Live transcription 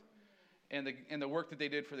and the work that they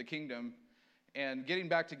did for the kingdom, and getting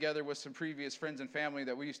back together with some previous friends and family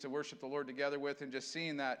that we used to worship the Lord together with, and just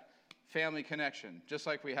seeing that family connection, just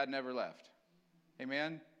like we had never left.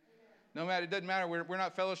 Amen? No matter, it doesn't matter, we're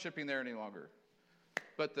not fellowshipping there any longer.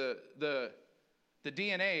 But the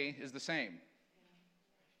DNA is the same.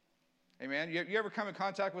 Amen? You ever come in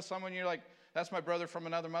contact with someone, you're like, that's my brother from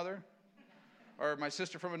another mother? Or my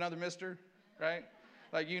sister from another mister? Right?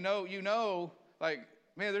 Like, you know, like,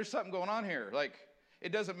 man, there's something going on here. Like,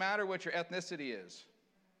 it doesn't matter what your ethnicity is.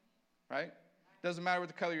 Right? It doesn't matter what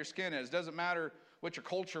the color of your skin is. It doesn't matter what your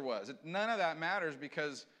culture was. None of that matters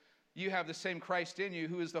because you have the same Christ in you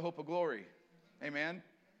who is the hope of glory. Amen?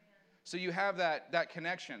 So you have that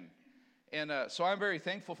connection. And so I'm very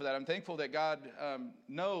thankful for that. I'm thankful that God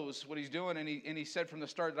knows what he's doing, and he said from the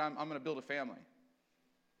start that I'm going to build a family.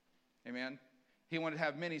 Amen? He wanted to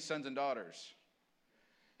have many sons and daughters.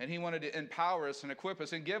 And he wanted to empower us and equip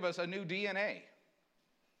us and give us a new DNA.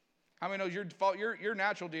 How many know your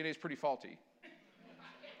natural DNA is pretty faulty?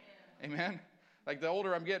 Amen? Like the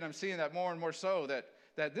older I'm getting, I'm seeing that more and more so,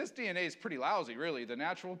 that this DNA is pretty lousy, really, the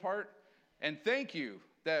natural part. And thank you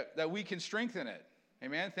that we can strengthen it.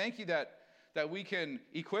 Amen? Thank you that we can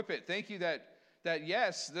equip it. Thank you that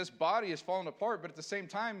yes, this body is falling apart, but at the same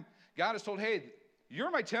time, God has told, hey, you're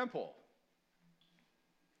my temple.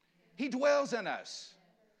 He dwells in us.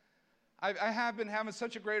 I have been having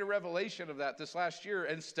such a greater revelation of that this last year,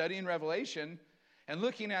 and studying Revelation and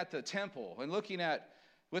looking at the temple and looking at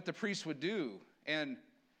what the priests would do. And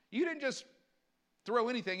you didn't just throw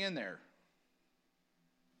anything in there.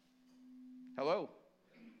 Hello?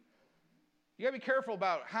 You got to be careful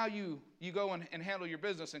about how you go and handle your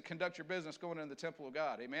business and conduct your business going into the temple of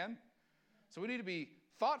God. Amen? So we need to be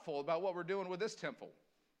thoughtful about what we're doing with this temple.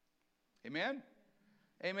 Amen?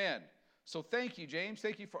 Amen. So thank you, James.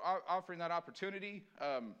 Thank you for offering that opportunity.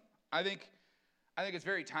 I think it's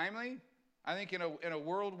very timely. I think in a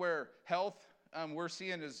world where health we're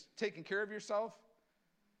seeing is taking care of yourself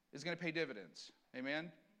is going to pay dividends.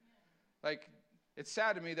 Amen? Like, it's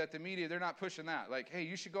sad to me that the media, they're not pushing that. Like, hey,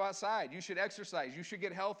 you should go outside. You should exercise. You should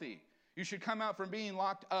get healthy. You should come out from being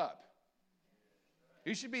locked up.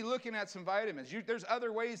 You should be looking at some vitamins. There's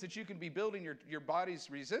other ways that you can be building your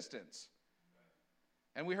body's resistance.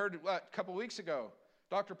 And we heard a couple weeks ago,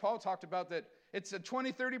 Dr. Paul talked about that it's a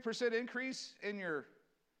 20-30% increase in your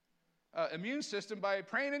immune system by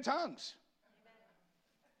praying in tongues.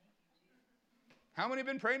 How many have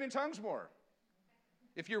been praying in tongues more?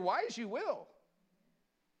 If you're wise, you will.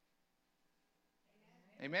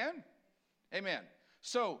 Amen? Amen.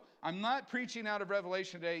 So, I'm not preaching out of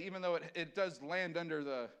Revelation today, even though it does land under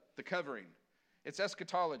the covering. It's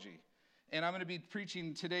eschatology. And I'm going to be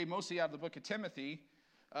preaching today mostly out of the book of Timothy.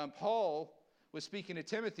 Paul was speaking to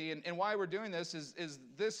Timothy, and why we're doing this is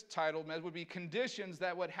this title would be conditions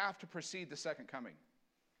that would have to precede the second coming.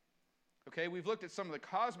 Okay, we've looked at some of the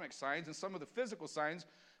cosmic signs and some of the physical signs,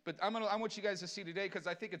 but I want you guys to see today, because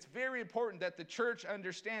I think it's very important that the church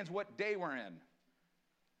understands what day we're in.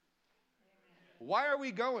 Why are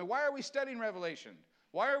we going? Why are we studying Revelation?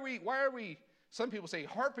 Why are we, some people say,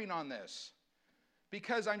 harping on this?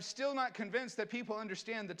 Because I'm still not convinced that people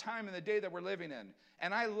understand the time and the day that we're living in.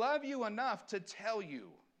 And I love you enough to tell you.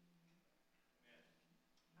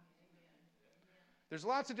 There's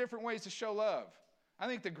lots of different ways to show love. I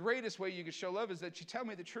think the greatest way you can show love is that you tell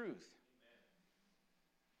me the truth.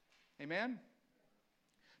 Amen?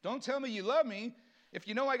 Don't tell me you love me if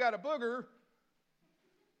you know I got a booger.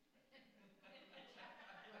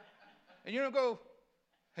 And you don't go,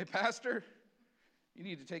 hey, pastor, you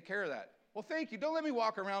need to take care of that. Well, thank you. Don't let me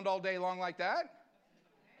walk around all day long like that.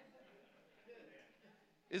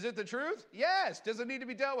 Is it the truth? Yes. Does it need to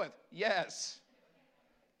be dealt with? Yes.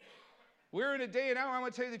 We're in a day, and now I'm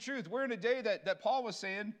going to tell you the truth. We're in a day that Paul was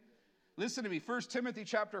saying, listen to me, 1 Timothy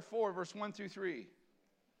chapter 4, verse 1 through 3.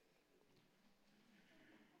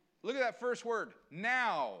 Look at that first word,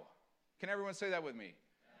 now. Can everyone say that with me?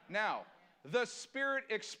 Now. The Spirit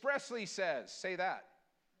expressly says, say that.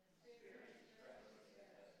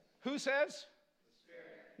 Who says?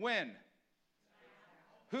 When?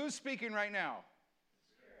 Who's speaking right now?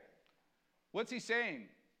 What's he saying?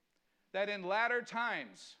 That in latter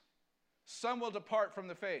times, some will depart from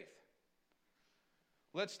the faith.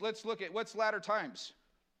 Let's look at what's latter times.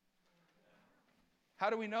 How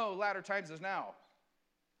do we know latter times is now?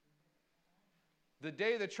 The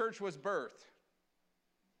day the church was birthed,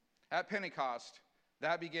 at Pentecost,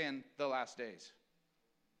 that began the last days.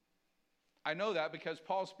 I know that because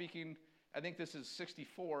Paul's speaking, I think this is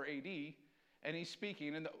 64 AD, and he's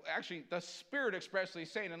speaking, and actually the Spirit expressly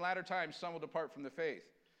saying in latter times some will depart from the faith.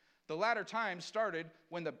 The latter times started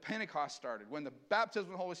when the Pentecost started, when the baptism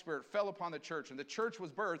of the Holy Spirit fell upon the church and the church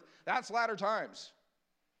was birthed. That's latter times.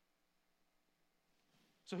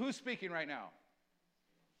 So who's speaking right now?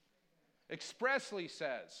 Expressly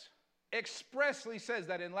says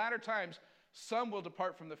that in latter times, some will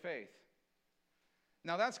depart from the faith.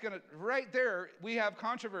 Now that's going to, right there, we have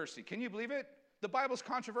controversy. Can you believe it? The Bible's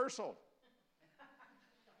controversial.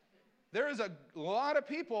 There is a lot of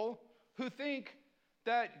people who think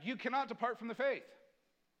that you cannot depart from the faith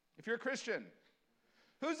if you're a Christian.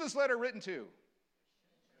 Who's this letter written to?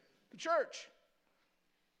 The church.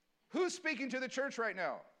 Who's speaking to the church right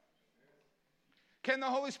now? Can the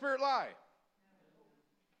Holy Spirit lie?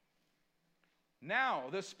 Now,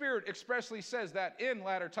 the Spirit expressly says that in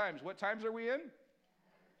latter times. What times are we in?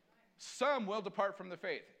 Some will depart from the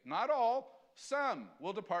faith. Not all, some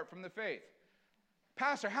will depart from the faith.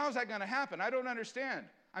 Pastor, how is that going to happen? I don't understand.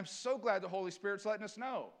 I'm so glad the Holy Spirit's letting us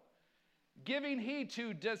know. Giving heed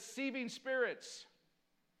to deceiving spirits.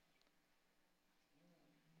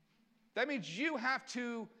 That means you have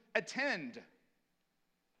to attend.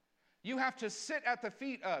 You have to sit at the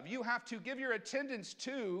feet of. You have to give your attendance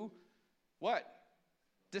to what?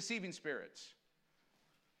 Deceiving spirits.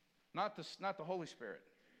 Not the Holy Spirit.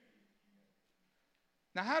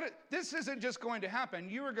 Now, this isn't just going to happen.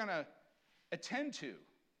 You are going to attend to.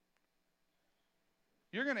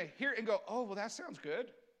 You're going to hear and go, oh, well, that sounds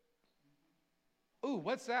good. Ooh,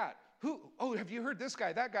 what's that? Who? Oh, have you heard this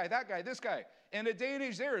guy, that guy, that guy, this guy? In a day and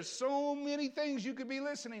age, there is so many things you could be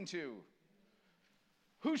listening to.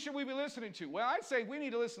 Who should we be listening to? Well, I'd say we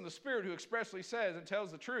need to listen to the Spirit who expressly says and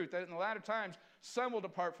tells the truth that in the latter times, some will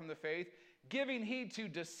depart from the faith, giving heed to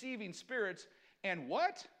deceiving spirits and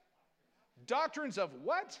what? Doctrines of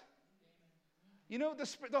what? You know,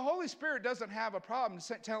 the Holy Spirit doesn't have a problem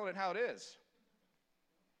telling it how it is.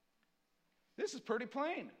 This is pretty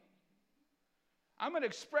plain. I'm going to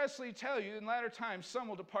expressly tell you in latter times some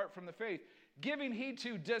will depart from the faith, giving heed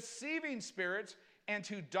to deceiving spirits and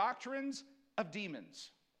to doctrines of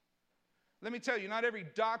demons. Let me tell you, not every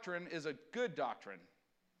doctrine is a good doctrine.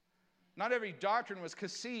 Not every doctrine was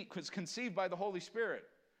conceived by the Holy Spirit.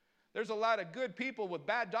 There's a lot of good people with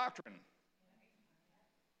bad doctrine.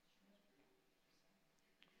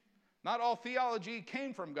 Not all theology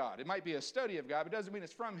came from God. It might be a study of God, but it doesn't mean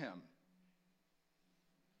it's from Him.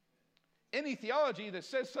 Any theology that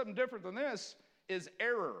says something different than this is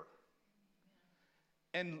error.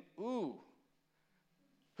 And, who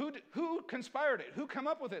conspired it? Who come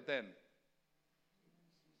up with it then?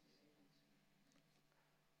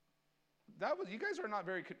 You guys are not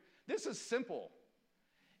very, this is simple.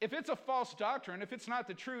 If it's a false doctrine, if it's not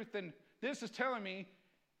the truth, then this is telling me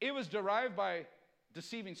it was derived by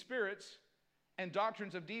deceiving spirits and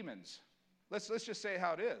doctrines of demons. Let's just say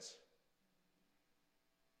how it is.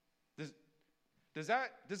 Does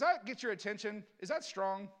that get your attention? Is that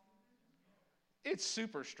strong? It's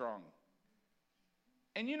super strong.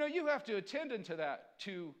 And you know, you have to attend into that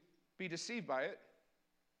to be deceived by it.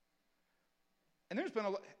 And there's been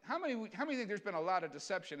how many think there's been a lot of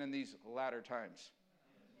deception in these latter times?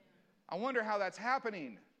 I wonder how that's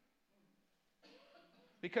happening.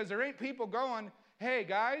 Because there ain't people going, hey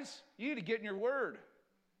guys, you need to get in your word.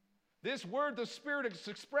 This word, the Spirit is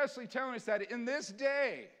expressly telling us that in this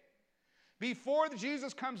day, before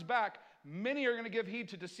Jesus comes back, many are going to give heed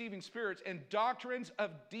to deceiving spirits and doctrines of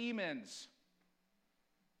demons.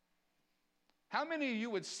 How many of you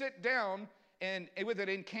would sit down and with an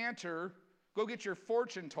incanter, go get your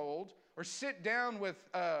fortune told, or sit down with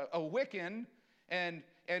a Wiccan and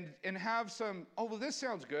have some, oh, well, this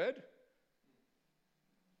sounds good.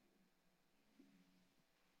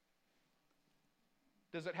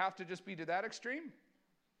 Does it have to just be to that extreme?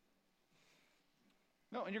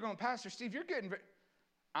 No, and you're going, Pastor Steve, you're getting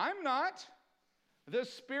I'm not. The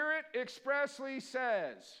Spirit expressly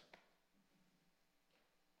says.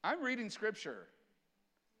 I'm reading Scripture.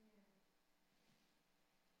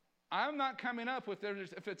 I'm not coming up with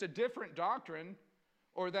if it's a different doctrine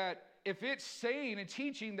or that if it's saying and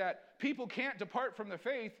teaching that people can't depart from the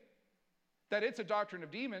faith, that it's a doctrine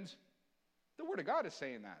of demons. The Word of God is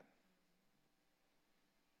saying that.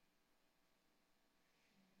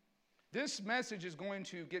 This message is going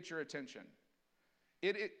to get your attention.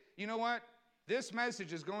 You know what? This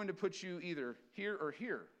message is going to put you either here or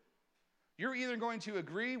here. You're either going to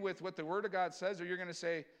agree with what the Word of God says, or you're going to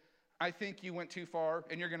say, I think you went too far,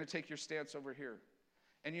 and you're going to take your stance over here.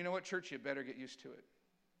 And you know what, church? You better get used to it.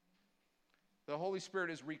 The Holy Spirit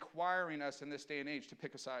is requiring us in this day and age to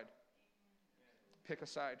pick a side. Pick a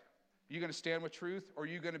side. Are you going to stand with truth, or are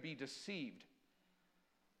you going to be deceived?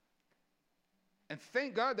 And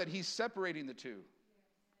thank God that He's separating the two.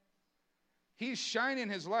 He's shining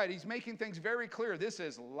his light. He's making things very clear. This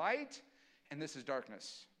is light and this is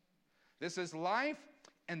darkness. This is life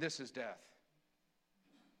and this is death.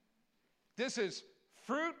 This is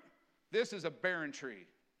fruit. This is a barren tree.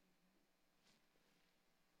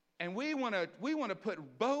 And we want to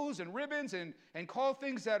put bows and ribbons and call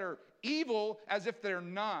things that are evil as if they're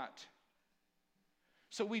not.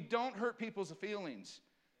 So we don't hurt people's feelings.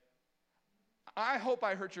 I hope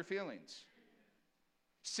I hurt your feelings.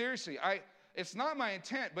 Seriously, it's not my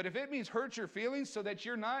intent, but if it means hurt your feelings so that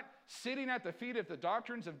you're not sitting at the feet of the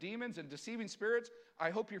doctrines of demons and deceiving spirits, I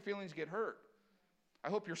hope your feelings get hurt. I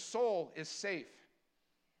hope your soul is safe.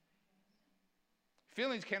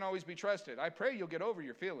 Feelings can't always be trusted. I pray you'll get over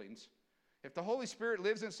your feelings. If the Holy Spirit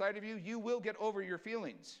lives inside of you, you will get over your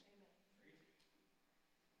feelings.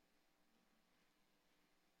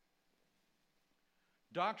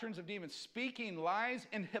 Doctrines of demons, speaking lies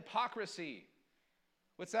and hypocrisy.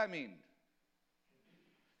 What's that mean?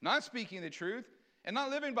 Not speaking the truth and not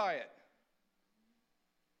living by it.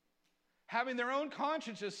 Having their own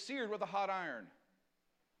consciences seared with a hot iron.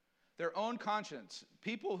 Their own conscience.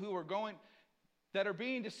 People who are that are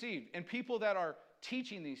being deceived, and people that are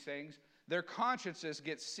teaching these things, their consciences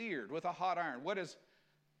get seared with a hot iron. What is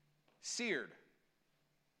seared?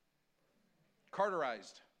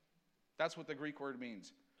 Cauterized. That's what the Greek word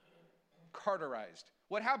means. Cauterized.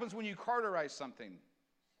 What happens when you cauterize something?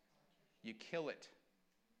 You kill it.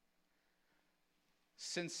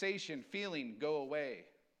 Sensation, feeling go away.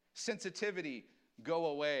 Sensitivity go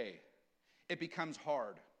away. It becomes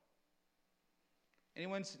hard.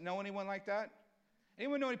 Anyone know anyone like that?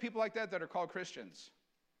 Anyone know any people like that are called Christians?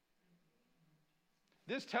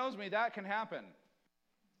 This tells me that can happen.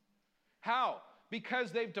 How?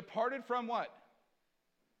 Because they've departed from what?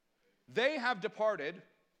 They have departed,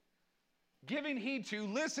 giving heed to,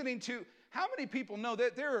 listening to. How many people know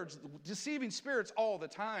that there are deceiving spirits all the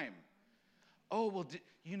time? Oh,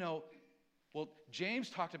 well, James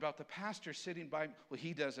talked about the pastor sitting by. Well,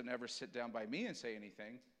 he doesn't ever sit down by me and say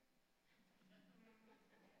anything.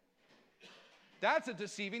 That's a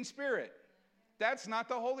deceiving spirit. That's not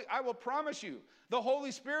the Holy. I will promise you, the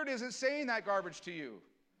Holy Spirit isn't saying that garbage to you.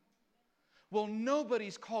 Well,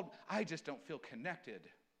 nobody's called. I just don't feel connected.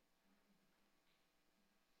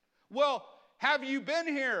 Well, have you been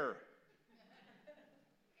here?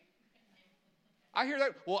 I hear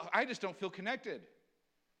that. Well, I just don't feel connected.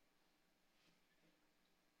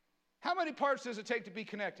 How many parts does it take to be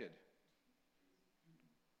connected?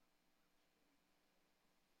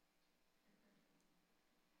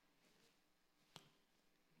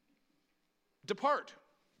 Depart.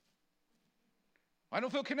 I don't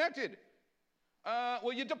feel connected.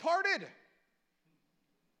 Well, you departed.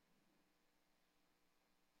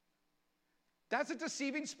 That's a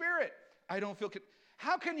deceiving spirit. I don't feel.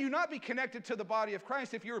 How can you not be connected to the body of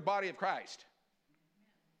Christ if you're a body of Christ?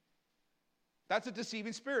 That's a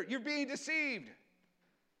deceiving spirit. You're being deceived.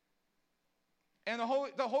 And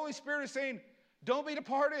the Holy Spirit is saying, don't be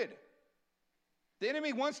departed. The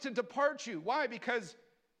enemy wants to depart you. Why? Because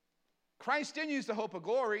Christ in you is the hope of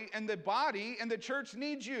glory, and the body and the church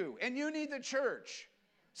needs you, and you need the church.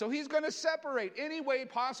 So he's going to separate any way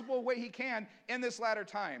possible way he can in this latter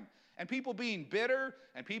time. And people being bitter,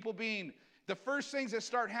 and people being, the first things that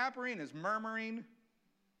start happening is murmuring.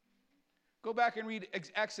 Go back and read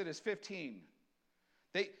Exodus 15.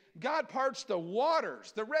 God parts the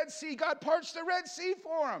waters, the Red Sea. God parts the Red Sea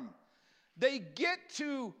for them. They get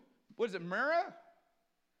to, Marah?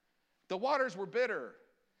 The waters were bitter.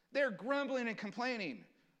 They're grumbling and complaining.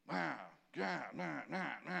 Wow, God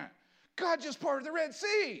just parted the Red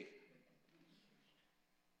Sea.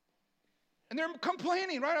 And they're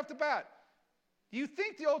complaining right off the bat. Do you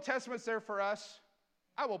think the Old Testament's there for us?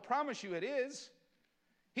 I will promise you it is.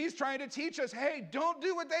 He's trying to teach us, hey, don't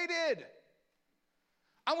do what they did.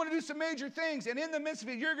 I want to do some major things. And in the midst of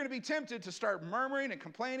it, you're going to be tempted to start murmuring and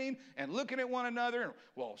complaining and looking at one another. And,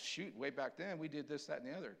 well, shoot, way back then we did this, that,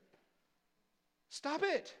 and the other. Stop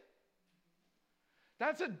it.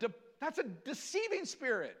 That's a deceiving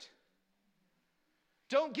spirit.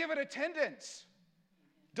 Don't give it attendance.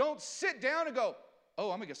 Don't sit down and go, oh,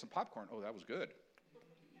 I'm going to get some popcorn. Oh, that was good.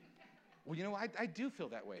 Well, I do feel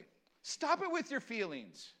that way. Stop it with your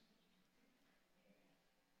feelings.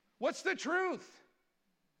 What's the truth?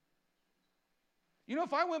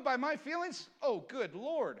 If I went by my feelings, oh, good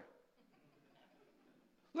Lord.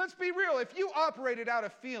 Let's be real. If you operated out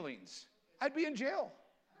of feelings, I'd be in jail.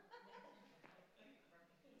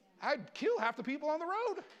 I'd kill half the people on the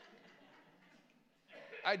road.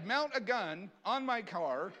 I'd mount a gun on my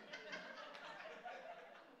car,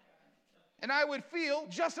 and I would feel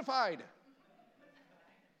justified.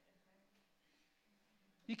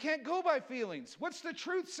 You can't go by feelings. What's the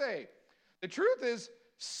truth say? The truth is,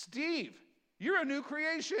 Steve, you're a new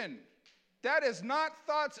creation. That is not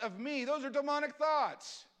thoughts of me. Those are demonic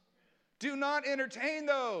thoughts. Do not entertain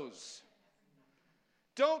those.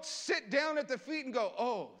 Don't sit down at the feet and go,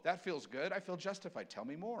 oh, that feels good. I feel justified. Tell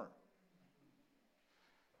me more.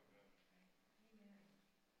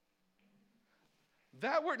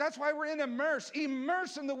 That's why we're in immerse.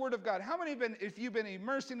 Immerse in the Word of God. How many have been, if you've been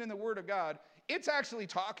immersing in the Word of God, it's actually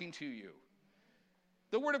talking to you.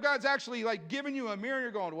 The Word of God's actually like giving you a mirror.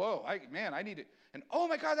 You're going, whoa, I need it. And oh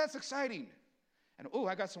my God, that's exciting. And oh,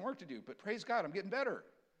 I got some work to do. But praise God, I'm getting better.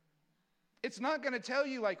 It's not going to tell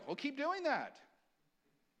you like, oh, keep doing that.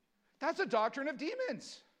 That's a doctrine of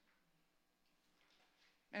demons.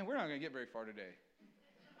 Man, we're not going to get very far today.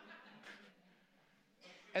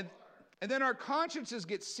 And then our consciences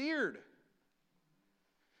get seared.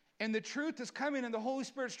 And the truth is coming, and the Holy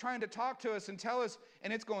Spirit's trying to talk to us and tell us,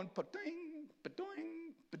 and it's going, ba-ding,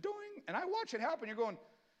 ba-doing, ba-doing. And I watch it happen. You're going,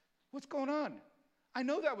 what's going on? I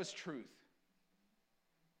know that was truth.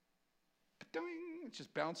 Ba-doing. It's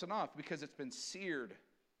just bouncing off because it's been seared,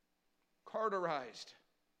 cauterized.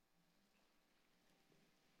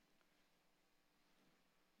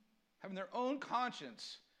 Having their own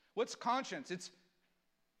conscience. What's conscience? It's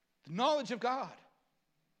the knowledge of God.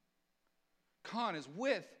 Con is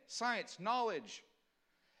with, science, knowledge.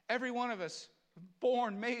 Every one of us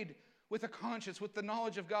born, made with a conscience, with the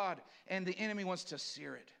knowledge of God. And the enemy wants to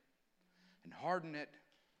sear it and harden it.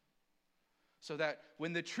 So that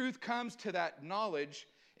when the truth comes to that knowledge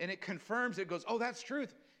and it confirms, it goes, oh, that's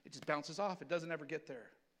truth. It just bounces off. It doesn't ever get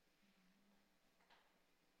there.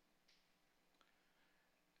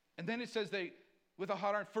 And then it says they, with a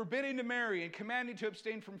hot iron, forbidding to marry and commanding to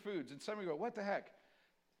abstain from foods. And some of you go, what the heck?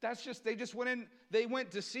 That's just, they just went in, they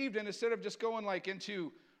went deceived, and instead of just going like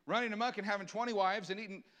into running amok and having 20 wives and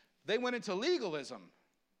eating, they went into legalism,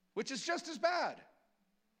 which is just as bad.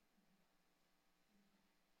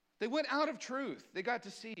 They went out of truth. They got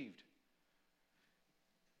deceived.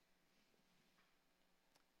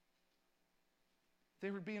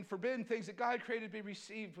 They were being forbidden things that God created to be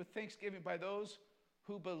received with thanksgiving by those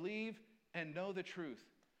who believe and know the truth.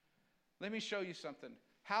 Let me show you something.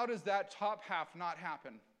 How does that top half not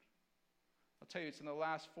happen? I'll tell you, it's in the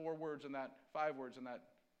last 4 words in that, 5 words in that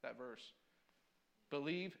verse.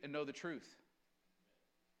 Believe and know the truth.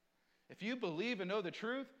 If you believe and know the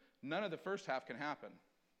truth, none of the first half can happen.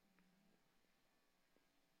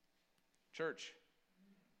 Church.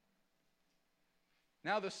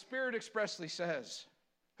 Now the Spirit expressly says,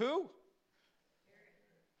 who?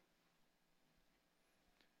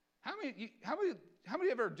 How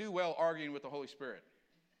many ever do well arguing with the Holy Spirit?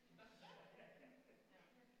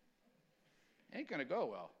 Ain't going to go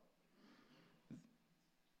well.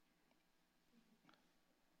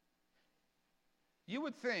 You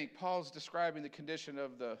would think Paul's describing the condition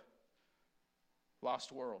of the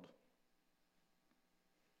lost world,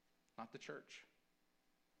 not the church.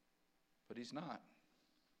 But he's not.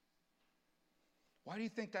 Why do you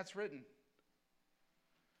think that's written?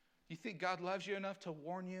 You think God loves you enough to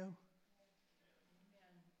warn you?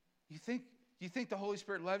 You think the Holy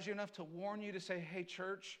Spirit loves you enough to warn you to say, hey,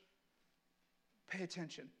 church, pay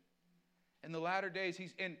attention. In the latter days,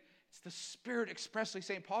 it's the Spirit expressly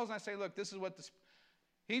saying, Paul's not saying, look, this is what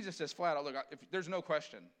he just says flat out, look, there's no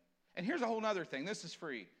question. And here's a whole other thing. This is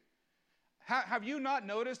free. Have you not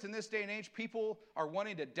noticed in this day and age, people are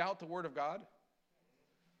wanting to doubt the Word of God?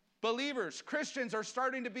 Believers, Christians are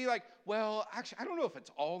starting to be like, well, actually, I don't know if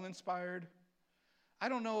it's all inspired. I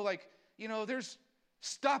don't know,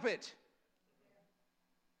 stop it.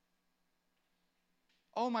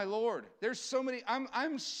 Oh my Lord, there's so many, I'm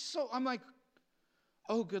like,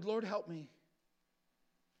 oh good Lord, help me.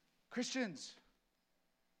 Christians,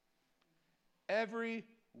 every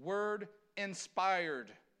word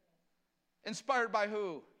inspired. Inspired by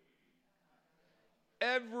who?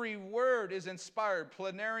 Every word is inspired.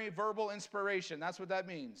 Plenary verbal inspiration. That's what that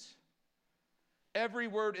means. Every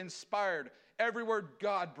word inspired. Every word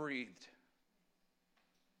God breathed.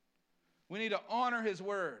 We need to honor His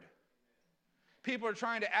word. People are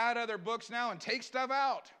trying to add other books now and take stuff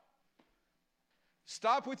out.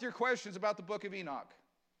 Stop with your questions about the book of Enoch.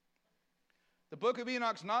 The book of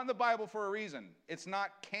Enoch's not in the Bible for a reason. It's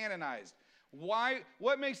not canonized. Why?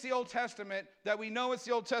 What makes the Old Testament that we know it's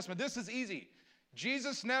the Old Testament? This is easy.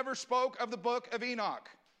 Jesus never spoke of the book of Enoch.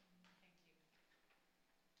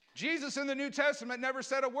 Jesus in the New Testament never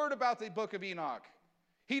said a word about the book of Enoch.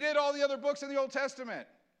 He did all the other books in the Old Testament.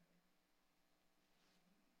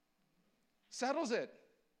 Settles it.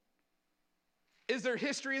 Is there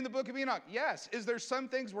history in the book of Enoch? Yes. Is there some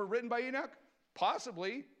things were written by Enoch?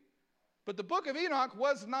 Possibly. But the book of Enoch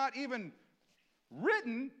was not even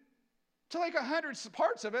written to like 100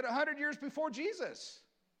 parts of it 100 years before Jesus.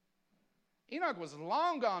 Enoch was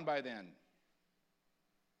long gone by then.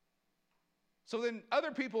 So then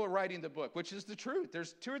other people are writing the book, which is the truth.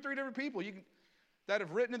 There's 2 or 3 different people that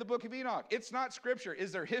have written in the book of Enoch. It's not scripture.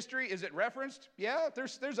 Is there history? Is it referenced? Yeah,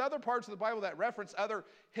 there's other parts of the Bible that reference other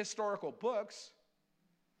historical books.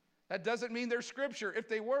 That doesn't mean they're scripture. If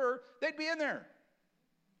they were, they'd be in there.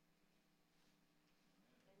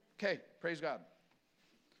 Okay, praise God.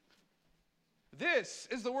 This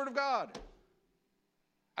is the word of God.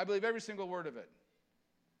 I believe every single word of it.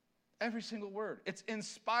 Every single word. It's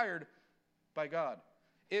inspired by God.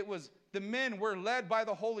 The men were led by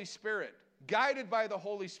the Holy Spirit, guided by the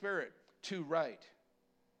Holy Spirit to write.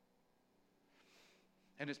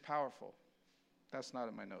 And it's powerful. That's not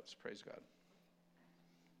in my notes, praise God.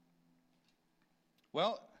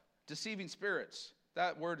 Well, deceiving spirits.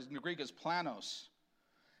 That word in the Greek is planos.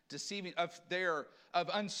 Deceiving, they are of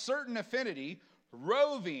uncertain affinity,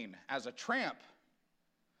 roving as a tramp,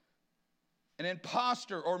 an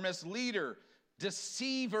imposter or misleader,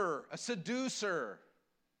 deceiver, a seducer.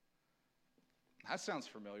 That sounds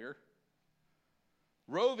familiar.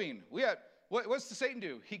 Roving. What's the Satan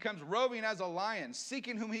do? He comes roving as a lion,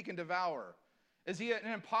 seeking whom he can devour. Is he an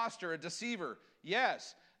imposter, a deceiver?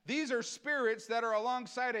 Yes. These are spirits that are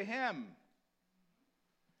alongside of him.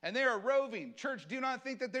 And they are roving. Church, do not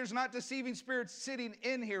think that there's not deceiving spirits sitting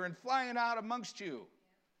in here and flying out amongst you.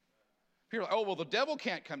 People are like, oh, well, the devil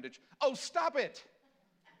can't come to church. Oh, stop it.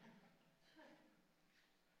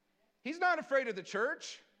 He's not afraid of the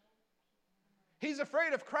church. He's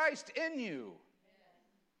afraid of Christ in you.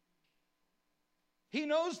 He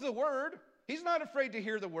knows the word. He's not afraid to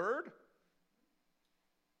hear the word.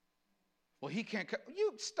 Well, he can't come.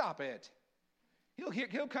 You stop it.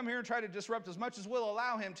 He'll come here and try to disrupt as much as we'll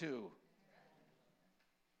allow him to.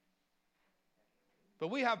 But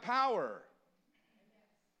we have power.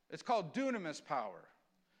 It's called dunamis power.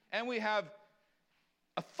 And we have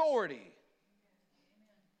authority.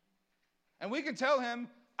 And we can tell him,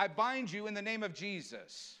 I bind you in the name of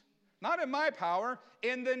Jesus. Not in my power,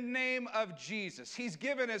 in the name of Jesus. He's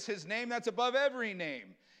given us his name that's above every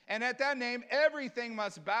name. And at that name, everything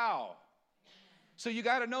must bow. So you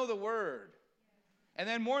got to know the word. And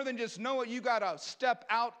then more than just know it, you got to step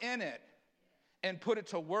out in it and put it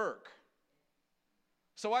to work.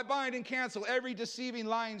 So I bind and cancel every deceiving,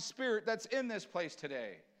 lying spirit that's in this place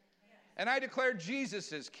today. And I declare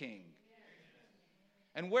Jesus is king.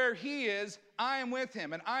 And where he is, I am with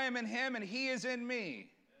him. And I am in him, and he is in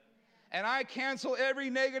me. And I cancel every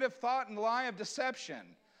negative thought and lie of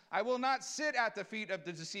deception. I will not sit at the feet of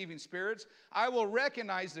the deceiving spirits. I will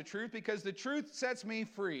recognize the truth because the truth sets me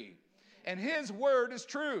free. And his word is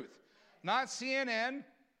truth. Not CNN,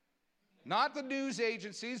 not the news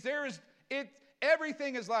agencies.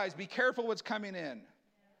 Everything is lies. Be careful what's coming in.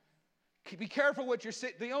 Be careful what you're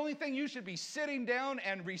sitting. The only thing you should be sitting down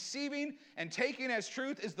and receiving and taking as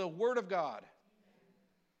truth is the word of God.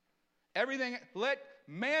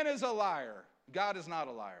 Man is a liar. God is not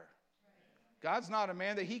a liar. God's not a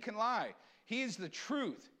man that he can lie. He is the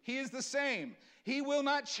truth. He is the same. He will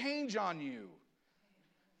not change on you.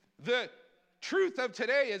 The truth of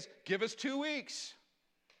today is, give us 2 weeks.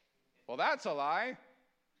 Well, that's a lie.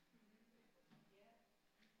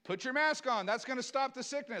 Put your mask on. That's going to stop the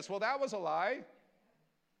sickness. Well, that was a lie.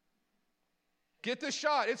 Get the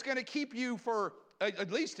shot. It's going to keep you for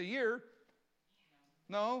at least a year.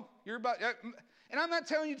 No, you're about... And I'm not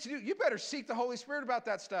telling you to do... You better seek the Holy Spirit about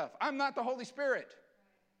that stuff. I'm not the Holy Spirit.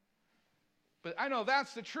 But I know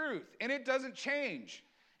that's the truth. And it doesn't change.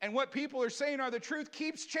 And what people are saying are the truth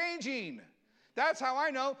keeps changing. That's how I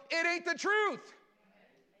know it ain't the truth.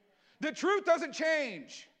 The truth doesn't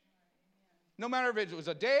change. No matter if it was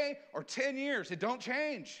a day or 10 years, it don't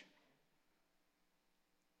change.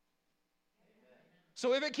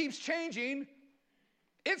 So if it keeps changing,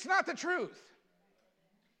 it's not the truth.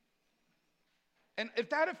 And if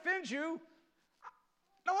that offends you,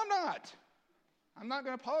 no, I'm not. I'm not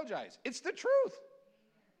going to apologize. It's the truth.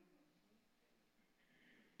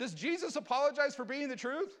 Does Jesus apologize for being the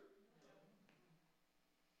truth?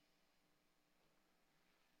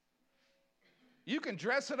 You can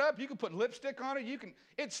dress it up. You can put lipstick on it.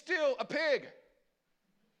 It's still a pig.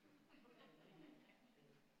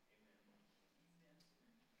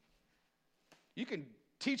 You can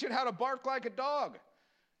teach it how to bark like a dog.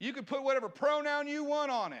 You can put whatever pronoun you want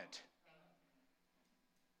on it.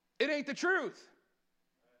 It ain't the truth.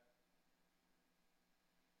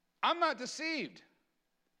 I'm not deceived.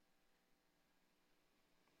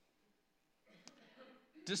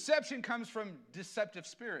 Deception comes from deceptive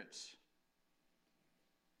spirits.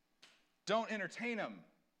 Don't entertain them.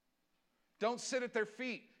 Don't sit at their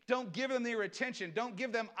feet. Don't give them your attention. Don't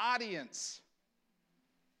give them audience.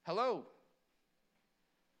 Hello?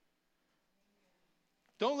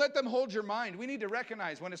 Don't let them hold your mind. We need to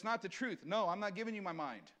recognize when it's not the truth. No, I'm not giving you my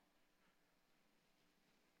mind.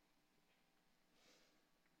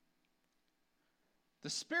 The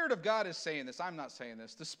Spirit of God is saying this. I'm not saying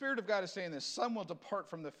this. The Spirit of God is saying this. Some will depart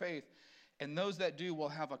from the faith, and those that do will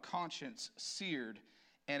have a conscience seared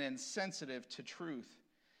and insensitive to truth,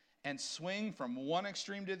 and swing from one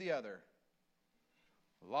extreme to the other.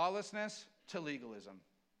 Lawlessness to legalism.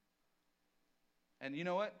 And you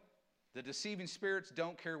know what? The deceiving spirits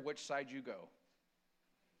don't care which side you go.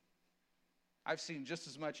 I've seen just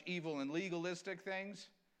as much evil and legalistic things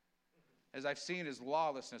as I've seen as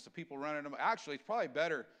lawlessness of people running them. Actually, it's probably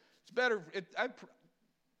better. It's better.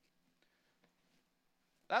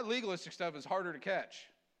 That legalistic stuff is harder to catch.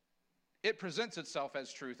 It presents itself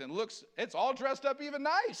as truth and it's all dressed up even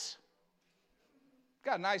nice.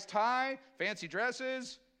 Got a nice tie, fancy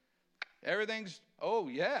dresses, everything's, oh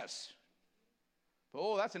yes.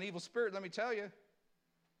 Oh, that's an evil spirit, let me tell you.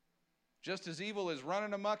 Just as evil as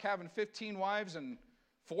running amok, having 15 wives and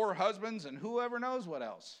 4 husbands and whoever knows what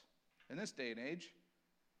else in this day and age.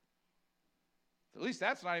 At least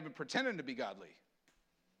that's not even pretending to be godly.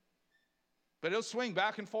 But it'll swing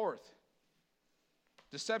back and forth.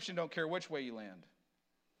 Deception don't care which way you land.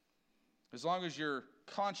 As long as your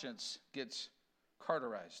conscience gets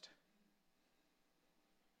cauterized.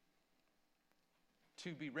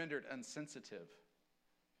 To be rendered insensitive.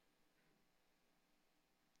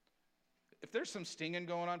 If there's some stinging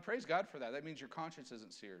going on, praise God for that. That means your conscience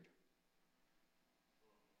isn't seared.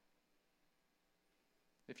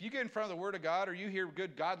 If you get in front of the Word of God or you hear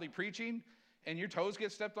good godly preaching and your toes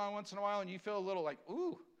get stepped on once in a while and you feel a little like,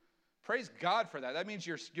 ooh, praise God for that. That means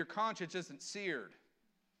your conscience isn't seared.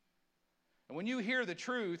 And when you hear the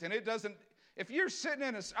truth and it doesn't, if you're sitting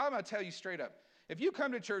in I'm going to tell you straight up, if you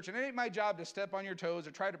come to church and it ain't my job to step on your toes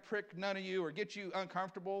or try to prick none of you or get you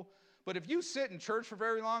uncomfortable, but if you sit in church for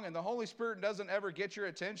very long and the Holy Spirit doesn't ever get your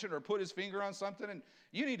attention or put his finger on something, and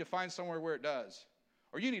you need to find somewhere where it does.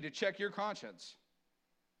 Or you need to check your conscience.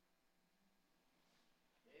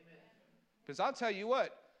 Because I'll tell you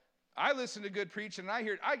what, I listen to good preaching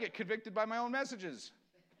and I get convicted by my own messages.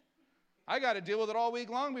 I got to deal with it all week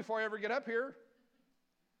long before I ever get up here.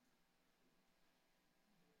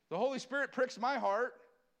 The Holy Spirit pricks my heart.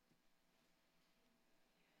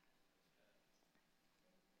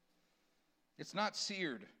 It's not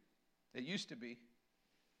seared. It used to be.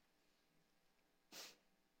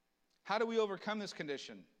 How do we overcome this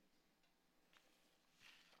condition?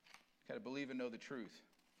 Got to believe and know the truth.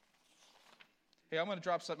 Hey, I'm going to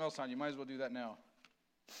drop something else on you. Might as well do that now.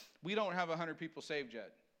 We don't have 100 people saved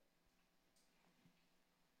yet.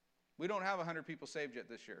 We don't have 100 people saved yet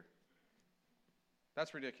this year.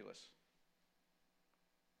 That's ridiculous.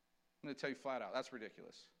 I'm going to tell you flat out, that's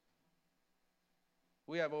ridiculous.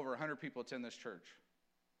 We have over 100 people attend this church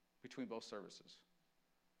between both services.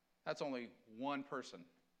 That's only one person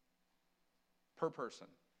per person.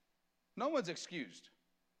 No one's excused.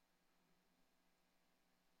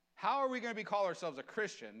 How are we going to call ourselves a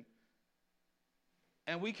Christian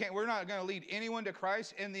and we're not going to lead anyone to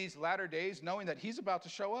Christ in these latter days knowing that he's about to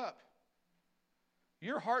show up?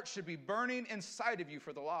 Your heart should be burning inside of you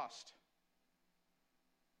for the lost.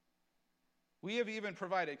 We have even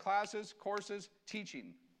provided classes, courses,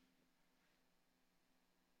 teaching.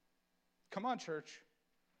 Come on, church.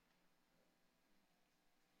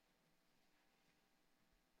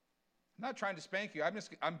 I'm not trying to spank you.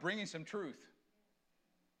 I'm bringing some truth.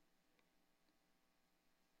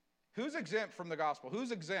 Who's exempt from the gospel?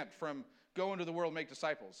 Who's exempt from going to the world and make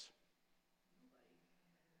disciples?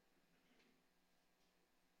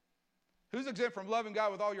 Who's exempt from loving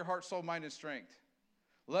God with all your heart, soul, mind, and strength?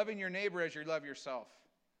 Loving your neighbor as you love yourself.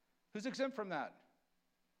 Who's exempt from that?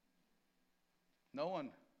 No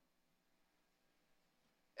one.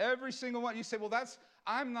 Every single one. You say, well,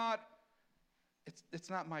 it's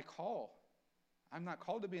not my call. I'm not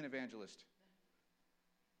called to be an evangelist.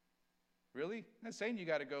 Really? I'm not saying you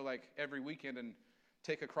got to go like every weekend and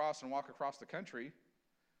take a cross and walk across the country.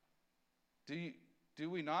 Do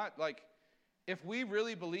we not? Like, if we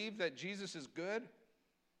really believe that Jesus is good,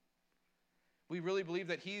 we really believe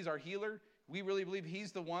that he's our healer, we really believe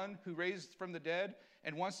he's the one who raised from the dead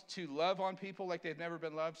and wants to love on people like they've never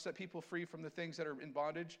been loved, set people free from the things that are in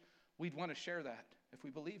bondage, we'd want to share that if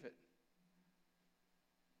we believe it.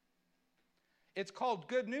 It's called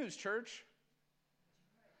good news, church.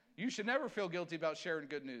 You should never feel guilty about sharing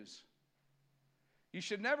good news. You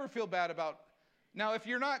should never feel bad about. Now, if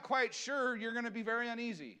you're not quite sure, you're going to be very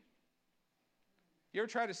uneasy. You ever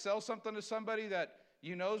try to sell something to somebody that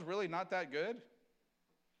you know is really not that good?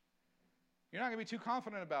 You're not going to be too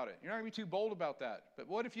confident about it. You're not going to be too bold about that. But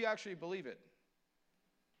what if you actually believe it?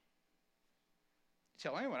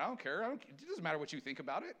 Tell anyone, I don't care. It doesn't matter what you think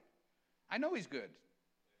about it. I know he's good.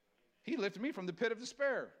 He lifted me from the pit of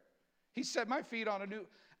despair. He set my feet on a new.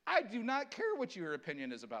 I do not care what your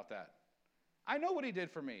opinion is about that. I know what he did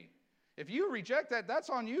for me. If you reject that, that's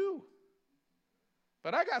on you.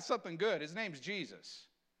 But I got something good. His name's Jesus.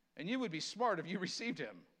 And you would be smart if you received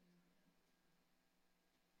him.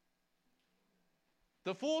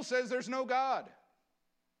 The fool says there's no God.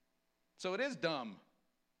 So it is dumb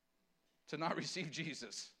to not receive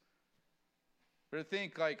Jesus. Or to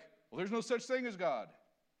think like, well, there's no such thing as God.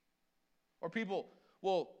 Or people,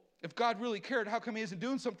 well, if God really cared, how come he isn't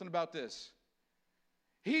doing something about this?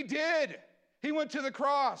 He did. He went to the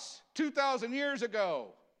cross 2,000 years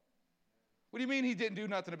ago. What do you mean he didn't do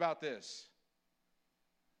nothing about this?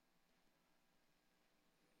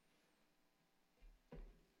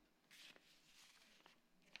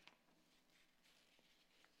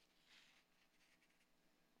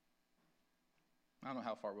 I don't know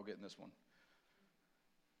how far we'll get in this one.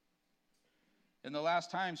 In the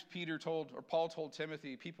last times, Paul told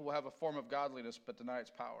Timothy, people will have a form of godliness but deny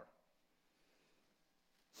its power.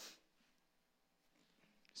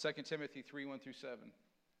 2 Timothy 3, 1 through 7.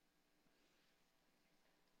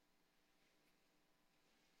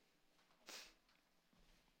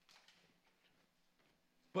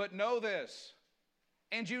 But know this,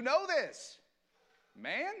 and you know this,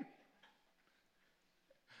 man.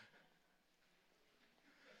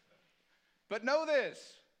 But know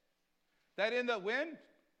this, that in the when?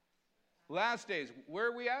 Last days. Where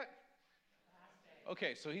are we at?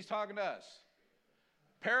 Okay, so he's talking to us.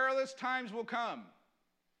 Perilous times will come.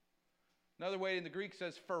 Another way in the Greek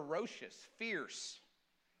says ferocious, fierce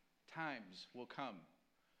times will come.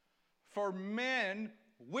 For men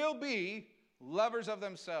will be lovers of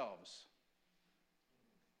themselves,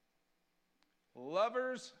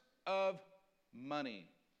 lovers of money,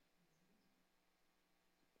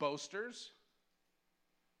 boasters,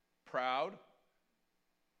 proud,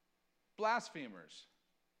 blasphemers,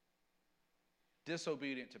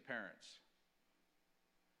 disobedient to parents,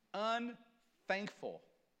 unthankful.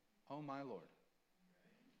 Oh, my Lord.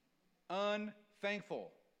 Unthankful,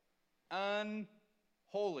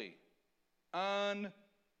 unholy,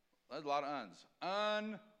 there's a lot of uns.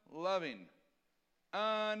 Unloving,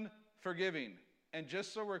 unforgiving. And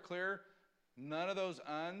just so we're clear, none of those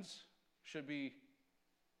uns should be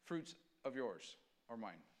fruits of yours or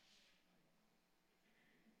mine.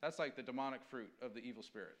 That's like the demonic fruit of the evil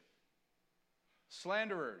spirit.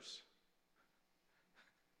 Slanderers,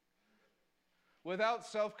 without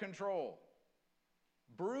self-control,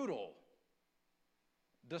 brutal,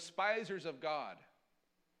 despisers of God.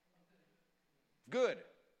 Good.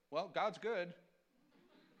 Well, God's good.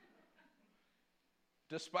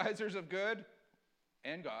 Despisers of good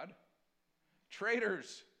and God.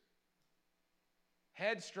 Traitors.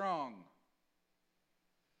 Headstrong.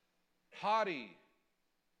 Haughty.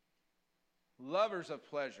 Lovers of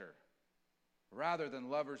pleasure rather than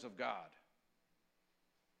lovers of God.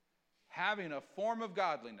 Having a form of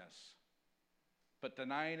godliness, but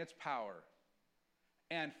denying its power.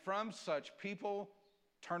 And from such people,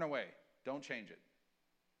 turn away. Don't change it.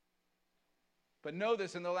 But know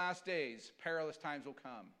this, in the last days, perilous times will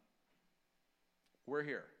come. We're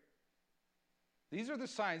here. These are the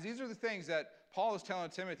signs. These are the things that Paul is telling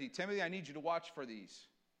Timothy. Timothy, I need you to watch for these.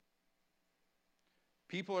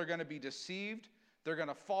 People are going to be deceived. They're going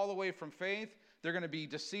to fall away from faith. They're going to be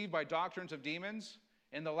deceived by doctrines of demons.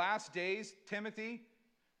 In the last days, Timothy,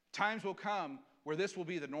 times will come where this will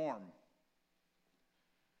be the norm.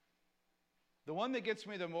 The one that gets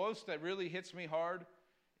me the most, that really hits me hard,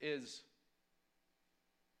 is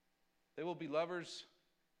they will be lovers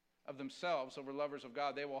of themselves over lovers of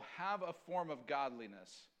God. They will have a form of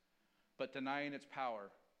godliness, but denying its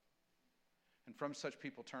power. And from such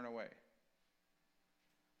people turn away.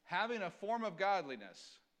 Having a form of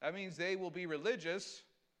godliness, that means they will be religious,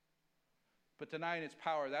 but denying its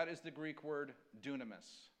power. That is the Greek word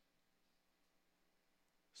dunamis.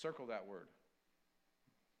 Circle that word.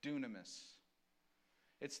 Dunamis.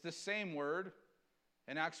 It's the same word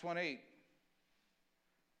in Acts 1:8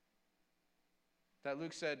 that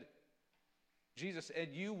Luke said, Jesus,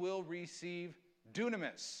 and you will receive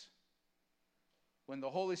dunamis when the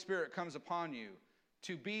Holy Spirit comes upon you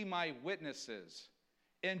to be my witnesses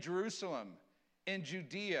in Jerusalem, in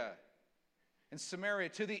Judea, in Samaria,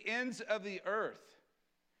 to the ends of the earth.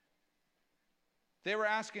 They were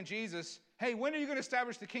asking Jesus, hey, when are you going to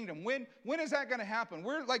establish the kingdom? When is that going to happen?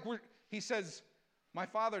 He says, my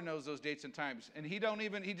Father knows those dates and times. And he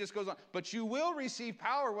just goes on. But you will receive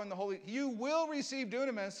power when you will receive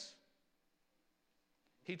dunamis.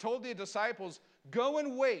 He told the disciples, go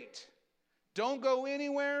and wait. Don't go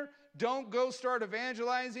anywhere. Don't go start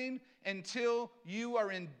evangelizing until you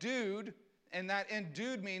are endued. And that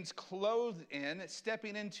endued means clothed in,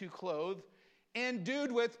 stepping into clothed,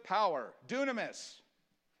 endued with power, dunamis.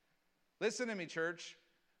 Listen to me, church.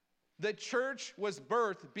 The church was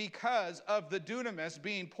birthed because of the dunamis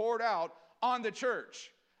being poured out on the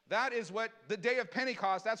church. That is what the day of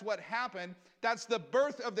Pentecost, that's what happened. That's the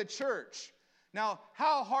birth of the church. Now,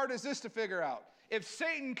 how hard is this to figure out? If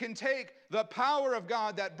Satan can take the power of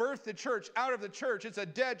God that birthed the church out of the church, it's a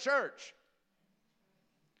dead church.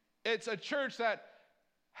 It's a church that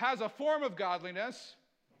has a form of godliness,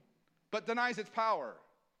 but denies its power.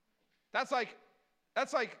 That's like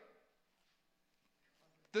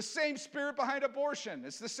the same spirit behind abortion.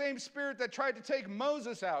 It's the same spirit that tried to take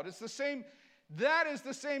Moses out. That is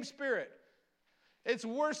the same spirit. It's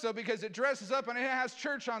worse though because it dresses up and it has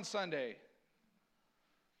church on Sunday.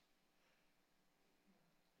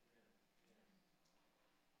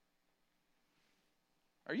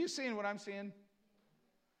 Are you seeing what I'm seeing?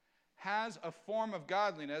 Has a form of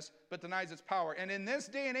godliness, but denies its power. And in this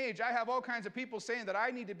day and age, I have all kinds of people saying that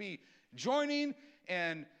I need to be joining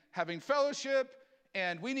and having fellowship,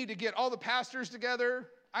 and we need to get all the pastors together.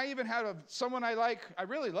 I even had someone I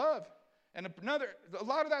really love, and a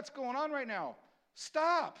lot of that's going on right now.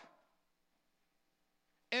 Stop.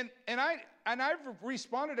 And I've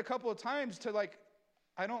responded a couple of times to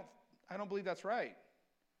I don't believe that's right.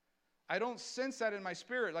 I don't sense that in my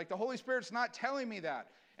spirit. Like the Holy Spirit's not telling me that.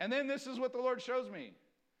 And then this is what the Lord shows me.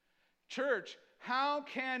 Church, how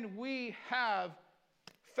can we have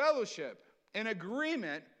fellowship and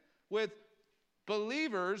agreement with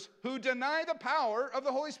believers who deny the power of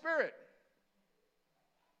the Holy Spirit?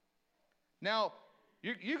 Now,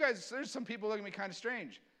 you guys, there's some people looking at me kind of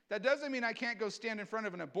strange. That doesn't mean I can't go stand in front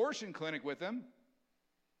of an abortion clinic with them.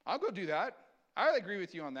 I'll go do that. I agree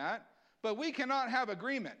with you on that. But we cannot have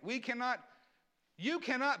agreement. You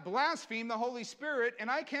cannot blaspheme the Holy Spirit,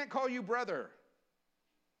 and I can't call you brother.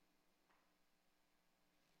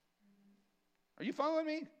 Are you following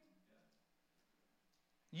me?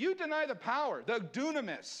 You deny the power, the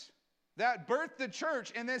dunamis, that birthed the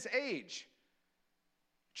church in this age.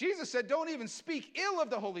 Jesus said, don't even speak ill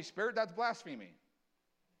of the Holy Spirit. That's blasphemy.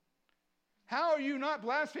 How are you not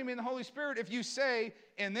blaspheming the Holy Spirit if you say,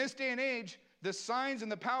 in this day and age, the signs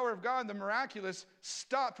and the power of God, the miraculous,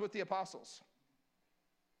 stopped with the apostles?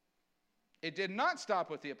 It did not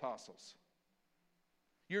stop with the apostles.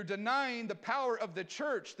 You're denying the power of the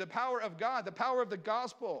church, the power of God, the power of the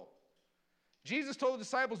gospel. Jesus told the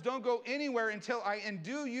disciples, don't go anywhere until I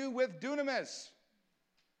endue you with dunamis.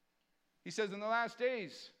 He says in the last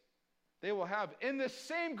days, they will have in the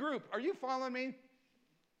same group. Are you following me?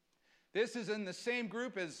 This is in the same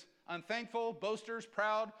group as unthankful, boasters,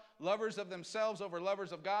 proud, lovers of themselves over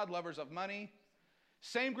lovers of God, lovers of money.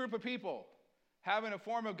 Same group of people having a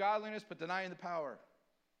form of godliness but denying the power.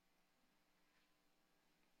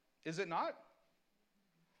 Is it not?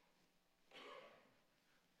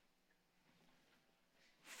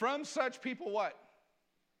 From such people what?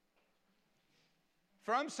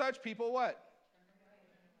 From such people what?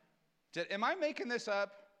 Am I making this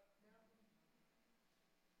up?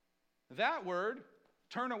 That word,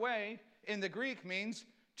 turn away, in the Greek means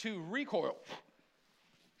to recoil.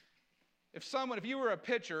 If you were a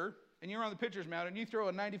pitcher and you're on the pitcher's mound and you throw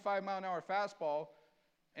a 95-mile-an-hour fastball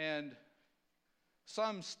and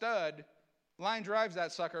some stud line drives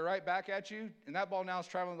that sucker right back at you, and that ball now is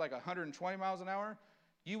traveling like 120 miles an hour,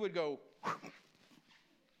 you would go.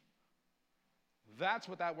 That's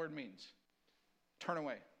what that word means. Turn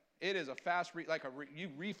away. It is a fast, you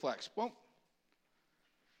reflex. Boom.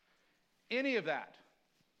 Any of that.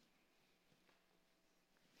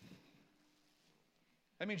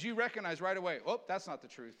 That means you recognize right away, oh, that's not the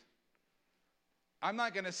truth. I'm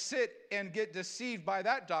not going to sit and get deceived by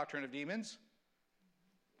that doctrine of demons.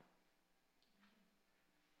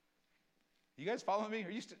 You guys following me?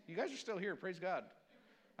 You guys are still here, praise God.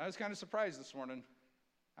 I was kind of surprised this morning.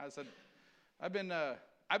 I said, I've been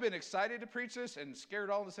excited to preach this and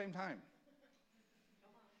scared all at the same time.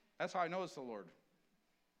 That's how I know it's the Lord.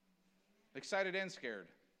 Excited and scared.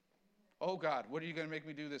 Oh God, what are you going to make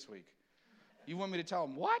me do this week? You want me to tell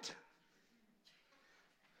him what?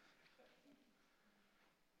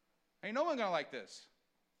 Ain't no one going to like this.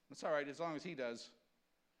 That's all right, as long as he does.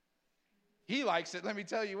 He likes it, let me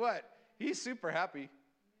tell you what. He's super happy.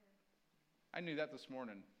 I knew that this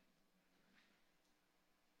morning.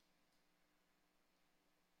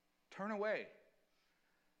 Turn away.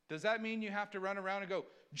 Does that mean you have to run around and go,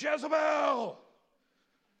 Jezebel?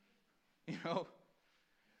 You know,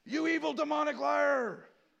 you evil demonic liar.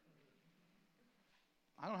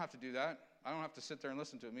 I don't have to do that. I don't have to sit there and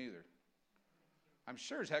listen to him either. I'm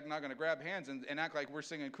sure as heck not going to grab hands and act like we're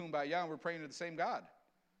singing Kumbaya and we're praying to the same God.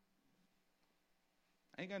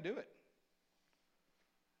 I ain't going to do it.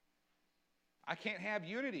 I can't have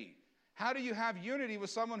unity. How do you have unity with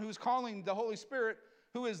someone who's calling the Holy Spirit,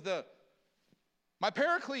 who is my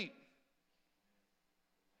paraclete?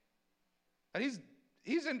 And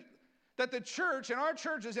that the church, and our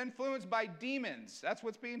church, is influenced by demons. That's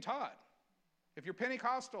what's being taught. If you're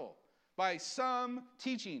Pentecostal, by some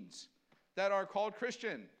teachings that are called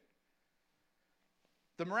Christian.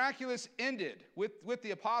 The miraculous ended with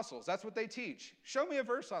the apostles. That's what they teach. Show me a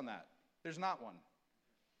verse on that. There's not one.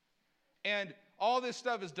 And all this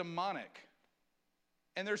stuff is demonic.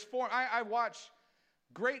 And there's I watch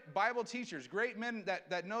great Bible teachers, great men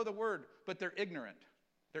that know the word, but they're ignorant.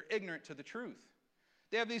 They're ignorant to the truth.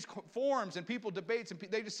 They have these forums and people debates, and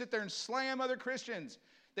they just sit there and slam other Christians.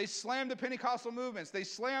 They slam the Pentecostal movements. They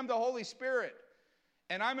slam the Holy Spirit.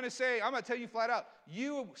 And I'm going to tell you flat out,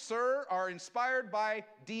 you, sir, are inspired by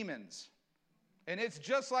demons. And it's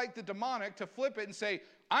just like the demonic to flip it and say,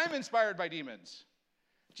 I'm inspired by demons.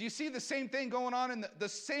 Do you see the same thing going on in the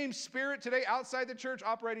same spirit today outside the church,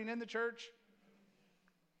 operating in the church?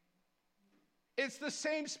 It's the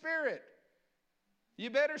same spirit. You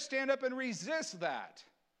better stand up and resist that.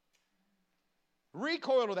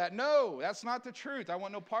 Recoil to that. No, that's not the truth. I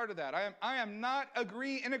want no part of that. I am not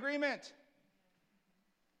in agreement.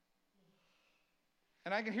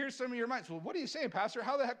 And I can hear some of your minds. Well, what are you saying, Pastor?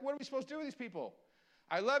 How the heck, what are we supposed to do with these people?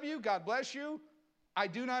 I love you. God bless you. I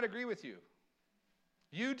do not agree with you.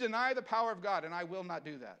 You deny the power of God, and I will not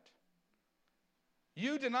do that.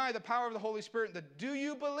 You deny the power of the Holy Spirit. Do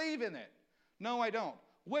you believe in it? No, I don't.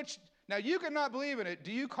 Now you cannot believe in it.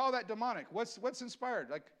 Do you call that demonic? What's inspired?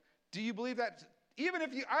 Like, do you believe that? Even if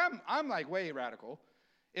I'm like way radical.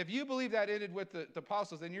 If you believe that ended with the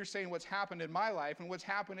apostles, then you're saying what's happened in my life and what's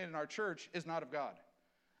happening in our church is not of God.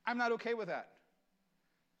 I'm not okay with that.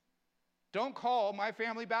 Don't call my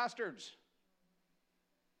family bastards.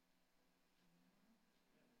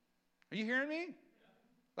 Are you hearing me?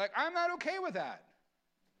 Like, I'm not okay with that.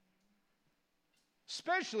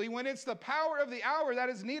 Especially when it's the power of the hour that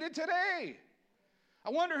is needed today. I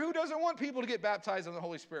wonder who doesn't want people to get baptized in the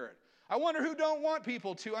Holy Spirit. I wonder who don't want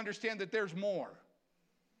people to understand that there's more.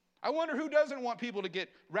 I wonder who doesn't want people to get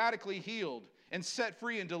radically healed and set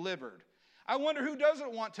free and delivered. I wonder who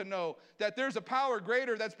doesn't want to know that there's a power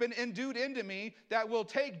greater that's been endued into me that will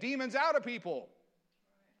take demons out of people.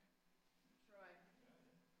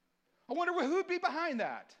 I wonder who'd be behind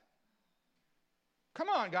that. Come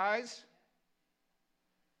on, guys.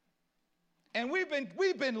 And we've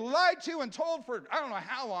been lied to and told for I don't know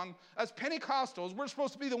how long. As Pentecostals, we're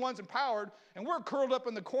supposed to be the ones empowered, and we're curled up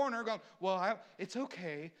in the corner going, well, it's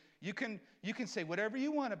okay. You can say whatever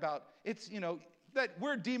you want about it's, that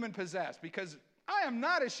we're demon possessed, because I am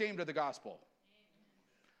not ashamed of the gospel.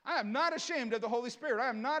 I am not ashamed of the Holy Spirit. I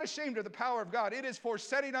am not ashamed of the power of God. It is for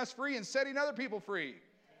setting us free and setting other people free.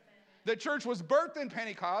 The church was birthed in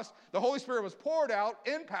Pentecost. The Holy Spirit was poured out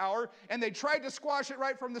in power, and they tried to squash it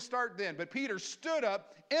right from the start then. But Peter stood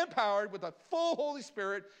up, empowered with a full Holy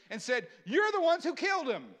Spirit, and said, you're the ones who killed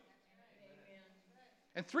him. Amen.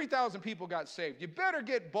 And 3,000 people got saved. You better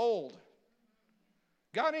get bold.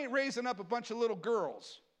 God ain't raising up a bunch of little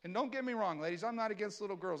girls. And don't get me wrong, ladies, I'm not against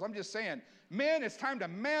little girls. I'm just saying, men, it's time to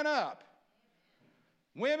man up.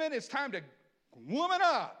 Women, it's time to woman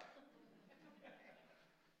up.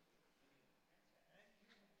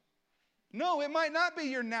 No, it might not be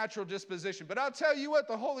your natural disposition, but I'll tell you what,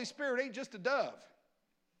 the Holy Spirit ain't just a dove.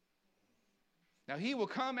 Now, he will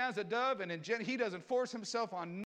come as a dove, and he doesn't force himself on